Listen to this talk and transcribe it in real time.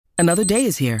Another day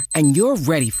is here, and you're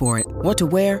ready for it. What to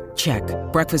wear? Check.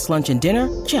 Breakfast, lunch, and dinner?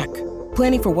 Check.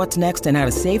 Planning for what's next and how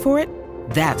to save for it?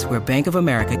 That's where Bank of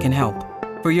America can help.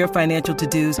 For your financial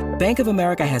to-dos, Bank of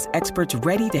America has experts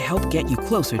ready to help get you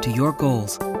closer to your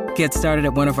goals. Get started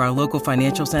at one of our local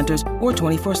financial centers or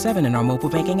 24/7 in our mobile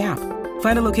banking app.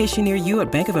 Find a location near you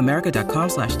at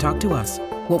bankofamerica.com/talktous.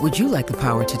 What would you like the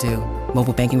power to do?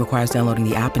 Mobile banking requires downloading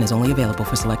the app and is only available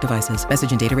for select devices.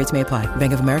 Message and data rates may apply.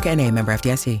 Bank of America N.A., member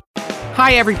FDIC.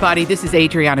 Hi, everybody. This is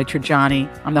Adriana Trajani.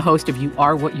 I'm the host of You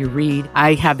Are What You Read.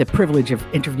 I have the privilege of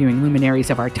interviewing luminaries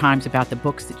of our times about the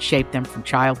books that shaped them from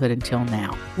childhood until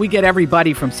now. We get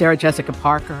everybody from Sarah Jessica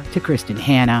Parker to Kristen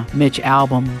Hanna, Mitch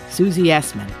Albom, Susie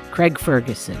Essman, Craig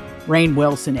Ferguson, Rainn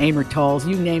Wilson, Amor Tolls,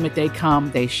 you name it, they come,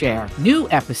 they share. New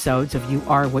episodes of You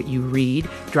Are What You Read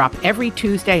drop every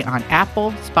Tuesday on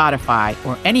Apple, Spotify,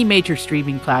 or any major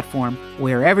streaming platform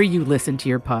wherever you listen to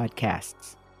your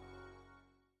podcasts.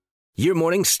 Your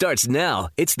morning starts now.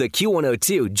 It's the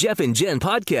Q102 Jeff and Jen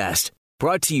podcast,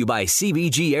 brought to you by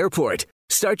CBG Airport.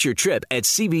 Start your trip at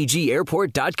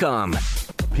CBGAirport.com.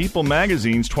 People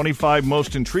Magazine's 25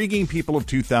 Most Intriguing People of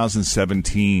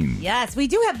 2017. Yes, we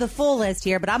do have the full list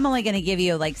here, but I'm only going to give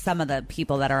you like some of the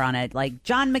people that are on it. Like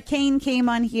John McCain came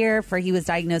on here he was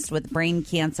diagnosed with brain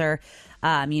cancer.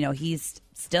 He's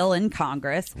still in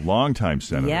Congress. Longtime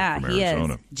senator from Arizona.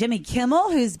 He is. Jimmy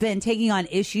Kimmel, who's been taking on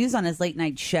issues on his late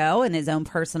night show in his own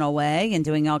personal way and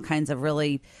doing all kinds of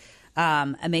really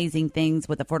amazing things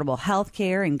with affordable health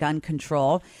care and gun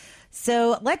control.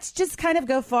 So let's just kind of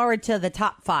go forward to the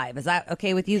top 5. Is that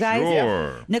okay with you guys?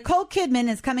 Sure. Nicole Kidman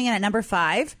is coming in at number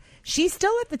 5. She's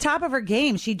still at the top of her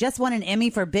game. She just won an Emmy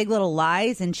for Big Little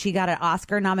Lies, and she got an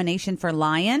Oscar nomination for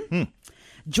Lion.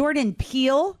 Jordan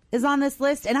Peele is on this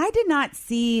list, and I did not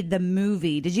see the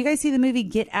movie. Did you guys see the movie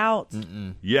Get Out?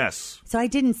 Yes. So I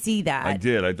didn't see that. I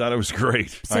did. I thought it was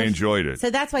great. So, I enjoyed it. So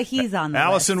that's why he's on the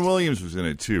Allison list. Williams was in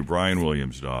it, too. Brian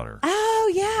Williams' daughter.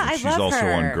 Oh, yeah. I love her. She's also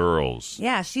on Girls.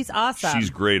 Yeah, she's awesome. She's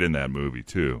great in that movie,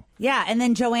 too. Yeah, and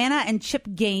then Joanna and Chip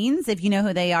Gaines, if you know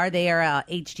who they are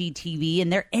HGTV,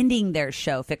 and they're ending their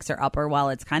show, Fixer Upper, while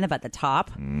it's kind of at the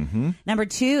top. Mm-hmm. Number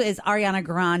 2 is Ariana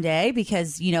Grande,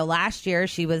 because, last year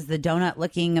she was the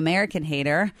donut-looking American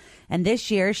hater, and this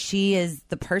year she is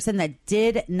the person that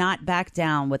did not back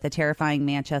down with the terrifying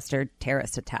Manchester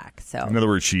terrorist attack. So, in other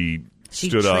words, she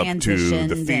stood up to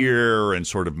the fear and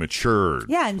sort of matured.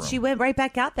 Yeah, and she went right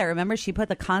back out there. Remember, she put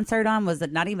the concert on, was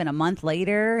it not even a month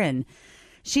later, and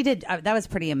she did. That was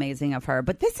pretty amazing of her.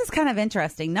 But this is kind of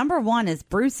interesting. Number 1 is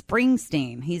Bruce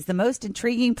Springsteen. He's the most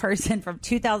intriguing person from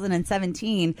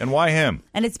 2017. And why him?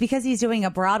 And it's because he's doing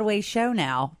a Broadway show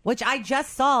now, which I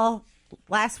just saw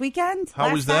last weekend.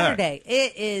 How was that? Saturday.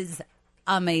 It is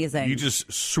amazing. You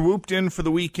just swooped in for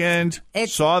the weekend,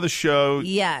 saw the show.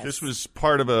 Yes. This was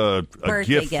part of a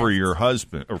gift for your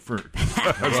husband, or for,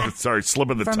 sorry, slip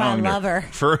of the for tongue. For my lover.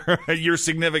 For your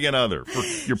significant other, for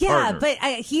your partner. Yeah, but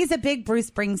he's a big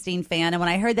Bruce Springsteen fan, and when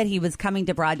I heard that he was coming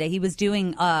to Broadway, he was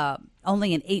doing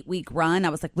only an 8-week run. I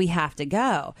was like, we have to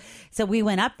go. So we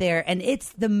went up there, and it's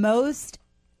the most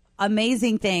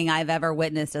amazing thing I've ever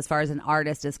witnessed as far as an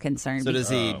artist is concerned. So does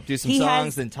he do some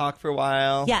songs and talk for a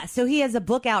while? Yeah, so he has a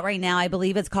book out right now. I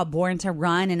believe it's called Born to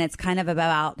Run, and it's kind of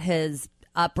about his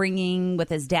upbringing with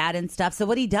his dad and stuff. So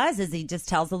what he does is he just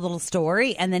tells a little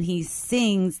story, and then he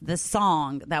sings the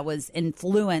song that was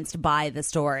influenced by the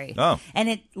story. Oh. And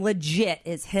it legit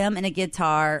is him and a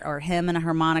guitar or him and a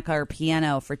harmonica or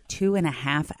piano for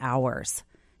 2.5 hours.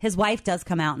 His wife does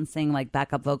come out and sing like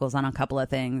backup vocals on a couple of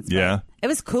things. Yeah. It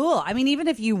was cool. I mean, even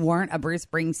if you weren't a Bruce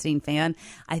Springsteen fan,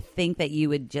 I think that you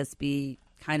would just be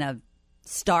kind of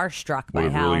starstruck by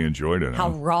how really enjoyed it, how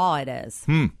raw it is.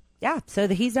 Yeah, so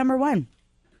he's number 1.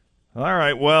 All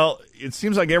right. Well, it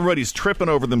seems like everybody's tripping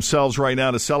over themselves right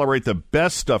now to celebrate the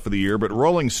best stuff of the year, but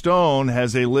Rolling Stone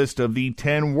has a list of the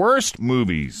 10 worst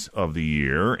movies of the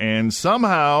year, and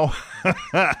somehow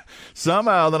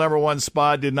the number 1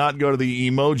 spot did not go to the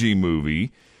Emoji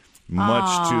Movie,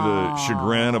 much to the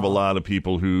chagrin of a lot of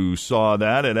people who saw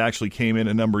that. It actually came in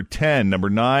at number 10. Number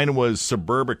 9 was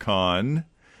Suburbicon.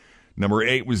 Number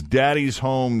 8 was Daddy's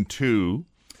Home 2.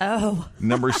 Oh.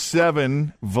 Number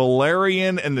 7,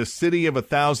 Valerian and the City of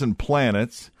 1,000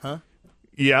 Planets. Huh?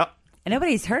 Yeah.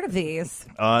 Nobody's heard of these.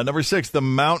 Number 6, The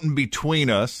Mountain Between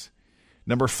Us.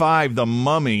 Number 5, The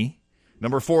Mummy.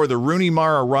 Number 4, the Rooney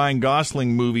Mara Ryan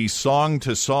Gosling movie Song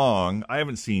to Song. I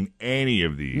haven't seen any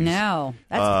of these. No.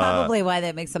 That's probably why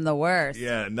that makes them the worst.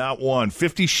 Yeah, not one.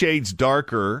 50 Shades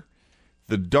Darker.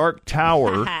 The Dark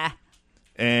Tower.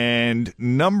 And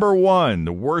number 1,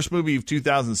 the worst movie of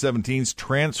 2017's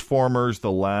Transformers: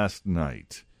 The Last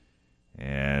Night.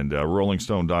 And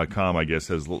RollingStone.com, I guess,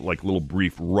 has like little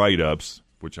brief write-ups,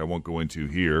 which I won't go into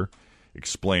here,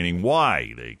 explaining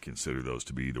why they consider those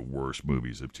to be the worst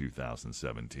movies of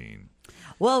 2017.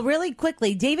 Well, really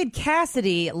quickly, David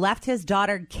Cassidy left his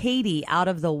daughter Katie out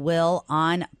of the will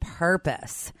on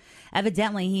purpose.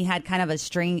 Evidently, he had kind of a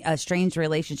strange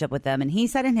relationship with them, and he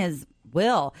said in his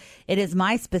will, "It is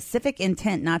my specific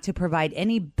intent not to provide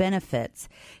any benefits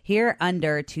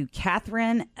hereunder to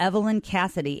Catherine Evelyn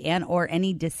Cassidy and or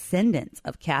any descendants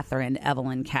of Catherine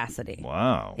Evelyn Cassidy."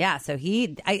 Wow. Yeah, so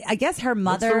I guess her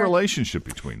mother. What's the relationship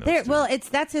between those two? Well,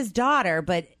 that's his daughter,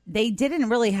 but they didn't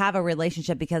really have a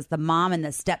relationship because the mom and the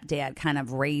stepdad kind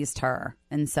of raised her,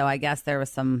 and so I guess there was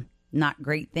some not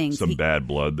great things. Some bad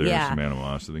blood there, some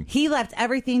animosity. He left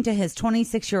everything to his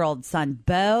 26-year-old son,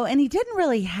 Beau, and he didn't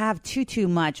really have too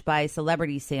much by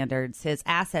celebrity standards. His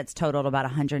assets totaled about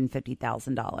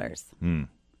 $150,000.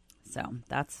 So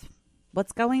that's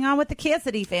what's going on with the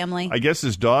Cassidy family. I guess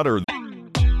his daughter...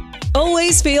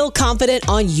 Always feel confident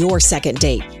on your second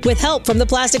date. With help from the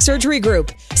Plastic Surgery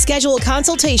Group. Schedule a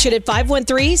consultation at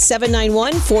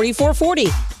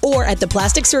 513-791-4440 or at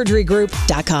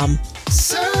theplasticsurgerygroup.com.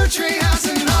 Surgery has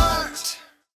an art.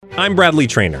 I'm Bradley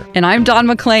Trainer. And I'm Don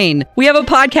McClain. We have a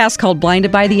podcast called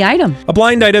Blinded by the Item. A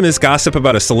blind item is gossip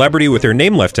about a celebrity with their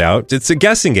name left out. It's a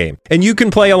guessing game, and you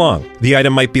can play along. The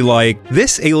item might be like,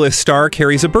 this A-list star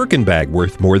carries a Birkin bag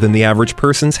worth more than the average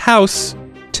person's house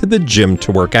to the gym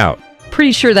to work out.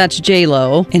 Pretty sure that's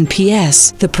J-Lo. And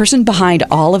P.S. the person behind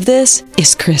all of this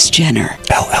is Kris Jenner,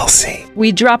 LLC.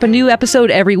 We drop a new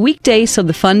episode every weekday so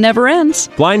the fun never ends.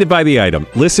 Blinded by the Item.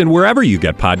 Listen wherever you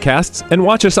get podcasts and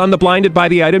watch us on the Blinded by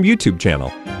the Item YouTube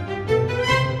channel.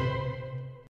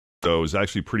 So is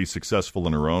actually pretty successful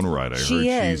in her own right, I heard.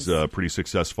 Is. She's a pretty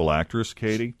successful actress,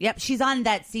 Katie. Yep, she's on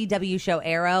that CW show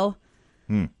Arrow.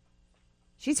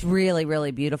 She's really,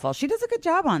 really beautiful. She does a good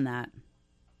job on that.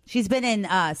 She's been in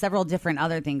several different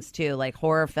other things, too, like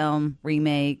horror film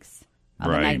remakes, The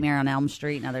Nightmare on Elm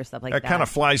Street and other stuff like that. That kind of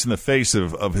flies in the face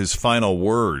of his final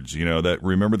words. You know, that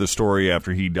remember the story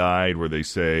after he died where they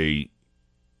say,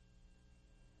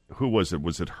 who was it?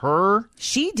 Was it her?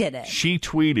 She did it. She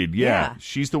tweeted, yeah.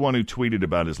 She's the one who tweeted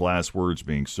about his last words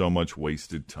being so much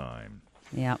wasted time.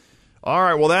 Yep. All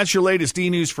right, well, that's your latest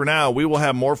E-News for now. We will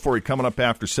have more for you coming up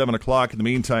after 7 o'clock. In the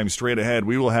meantime, straight ahead,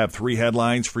 we will have 3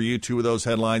 headlines for you. 2 of those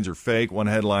headlines are fake. 1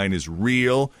 headline is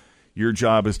real. Your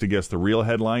job is to guess the real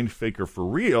headline. Fake or for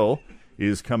real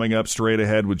is coming up straight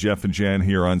ahead with Jeff and Jen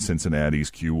here on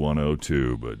Cincinnati's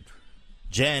Q102. But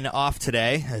Jen off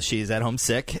today as she's at home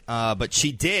sick, but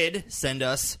she did send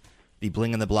us the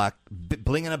Bling in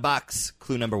a Box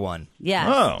clue number 1. Yes.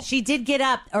 Oh. She did get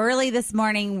up early this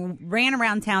morning, ran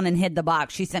around town and hid the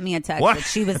box. She sent me a text. What?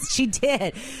 That she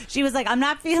did. She was like, I'm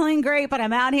not feeling great, but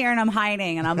I'm out here and I'm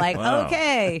hiding. And I'm like, Wow.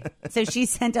 Okay. So she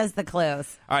sent us the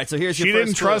clues. All right, so here's your she first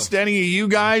didn't clue. trust any of you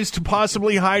guys to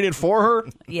possibly hide it for her?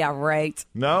 Yeah, right.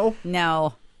 No?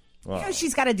 No. Wow. You know,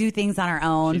 she's got to do things on her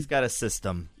own. She's got a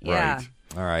system. Yeah. Right.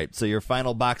 All right, so your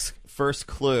final box first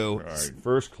clue. All right,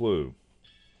 first clue.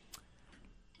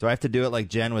 Do I have to do it like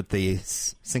Jen with the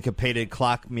syncopated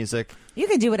clock music? You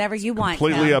can do whatever you want.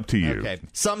 Completely Ken. up to you. Okay.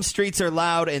 Some streets are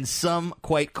loud and some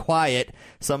quite quiet.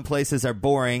 Some places are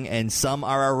boring and some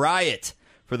are a riot.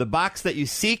 For the box that you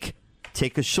seek,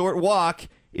 take a short walk.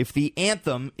 If the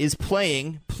anthem is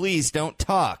playing, please don't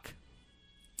talk.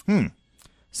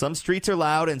 Some streets are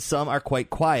loud and some are quite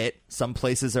quiet. Some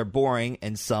places are boring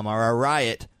and some are a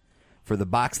riot. For the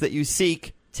box that you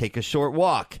seek, take a short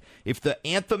walk. If the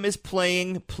anthem is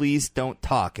playing, please don't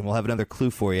talk. And we'll have another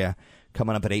clue for you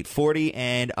coming up at 8:40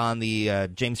 and on the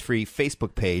James Free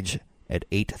Facebook page at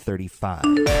 8:35.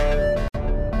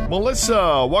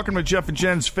 Melissa, welcome to Jeff and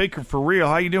Jen's Faker for Real.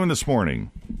 How you doing this morning?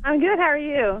 I'm good. How are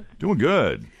you? Doing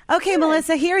good. Okay,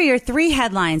 Melissa, here are your 3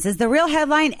 headlines. Is the real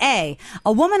headline A,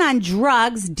 a woman on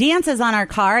drugs dances on her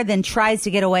car, then tries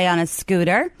to get away on a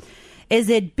scooter? Is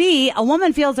it B, a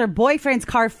woman fills her boyfriend's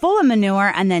car full of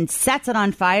manure and then sets it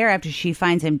on fire after she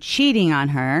finds him cheating on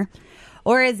her?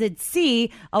 Or is it C,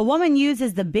 a woman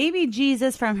uses the baby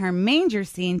Jesus from her manger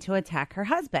scene to attack her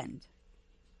husband?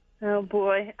 Oh,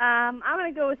 boy. I'm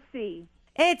going to go with C.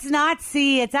 It's not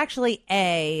C. It's actually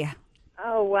A.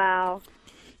 Oh, wow.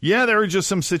 Yeah, there are just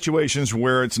some situations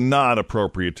where it's not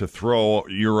appropriate to throw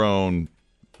your own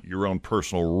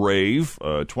personal rave.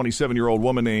 A 27-year-old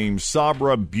woman named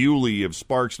Sabra Bewley of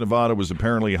Sparks, Nevada, was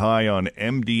apparently high on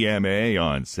MDMA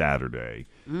on Saturday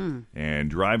and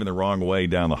driving the wrong way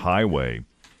down the highway.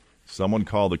 Someone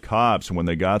called the cops, and when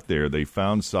they got there, they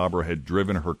found Sabra had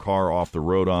driven her car off the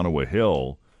road onto a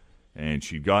hill, and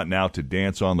she'd gotten out to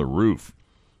dance on the roof.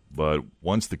 But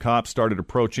once the cops started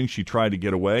approaching, she tried to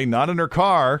get away. Not in her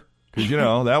car, because,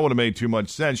 that would have made too much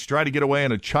sense. She tried to get away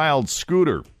in a child's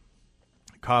scooter.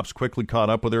 Cops quickly caught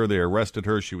up with her. They arrested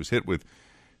her. She was hit with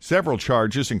several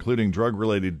charges, including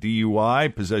drug-related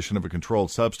DUI, possession of a controlled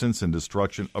substance, and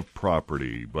destruction of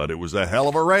property. But it was a hell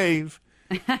of a rave.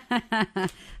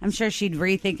 I'm sure she'd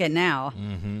rethink it now.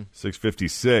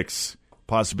 6:56.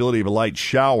 Possibility of a light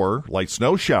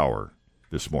snow shower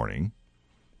this morning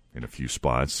in a few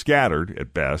spots. Scattered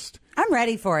at best. I'm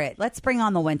ready for it. Let's bring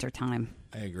on the winter time.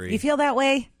 I agree. You feel that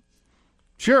way?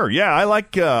 Sure, yeah. I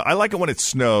like it when it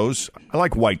snows. I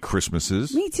like white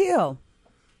Christmases. Me too.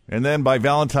 And then by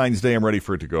Valentine's Day, I'm ready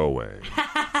for it to go away.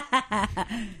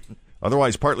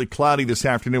 Otherwise, partly cloudy this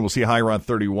afternoon. We'll see a high around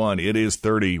 31. It is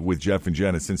 30 with Jeff and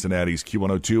Jen at Cincinnati's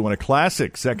Q102. And a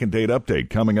classic second date update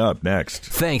coming up next.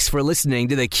 Thanks for listening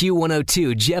to the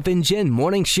Q102 Jeff and Jen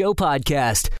Morning Show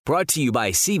podcast. Brought to you by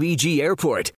CBG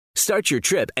Airport. Start your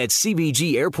trip at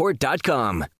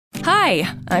CBGAirport.com. Hi,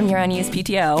 I'm your unused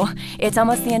PTO. It's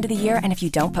almost the end of the year, and if you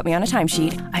don't put me on a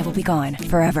timesheet, I will be gone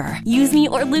forever. Use me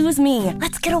or lose me.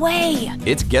 Let's get away.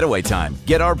 It's getaway time.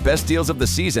 Get our best deals of the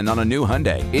season on a new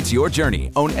Hyundai. It's your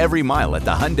journey. Own every mile at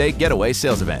the Hyundai Getaway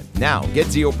Sales Event. Now, get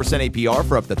 0% APR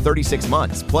for up to 36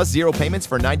 months, plus 0 payments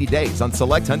for 90 days on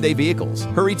select Hyundai vehicles.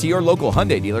 Hurry to your local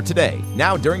Hyundai dealer today.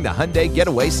 Now during the Hyundai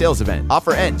Getaway Sales Event.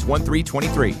 Offer ends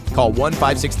 1/3/23. Call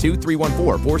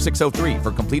 1-562-314-4603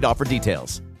 for complete offer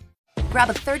details. Grab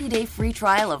a 30-day free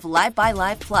trial of Live by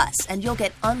Live Plus, and you'll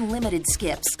get unlimited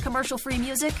skips, commercial-free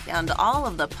music, and all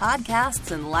of the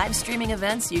podcasts and live streaming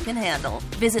events you can handle.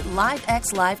 Visit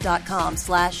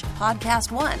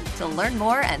livexlive.com/podcast1 to learn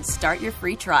more and start your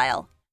free trial.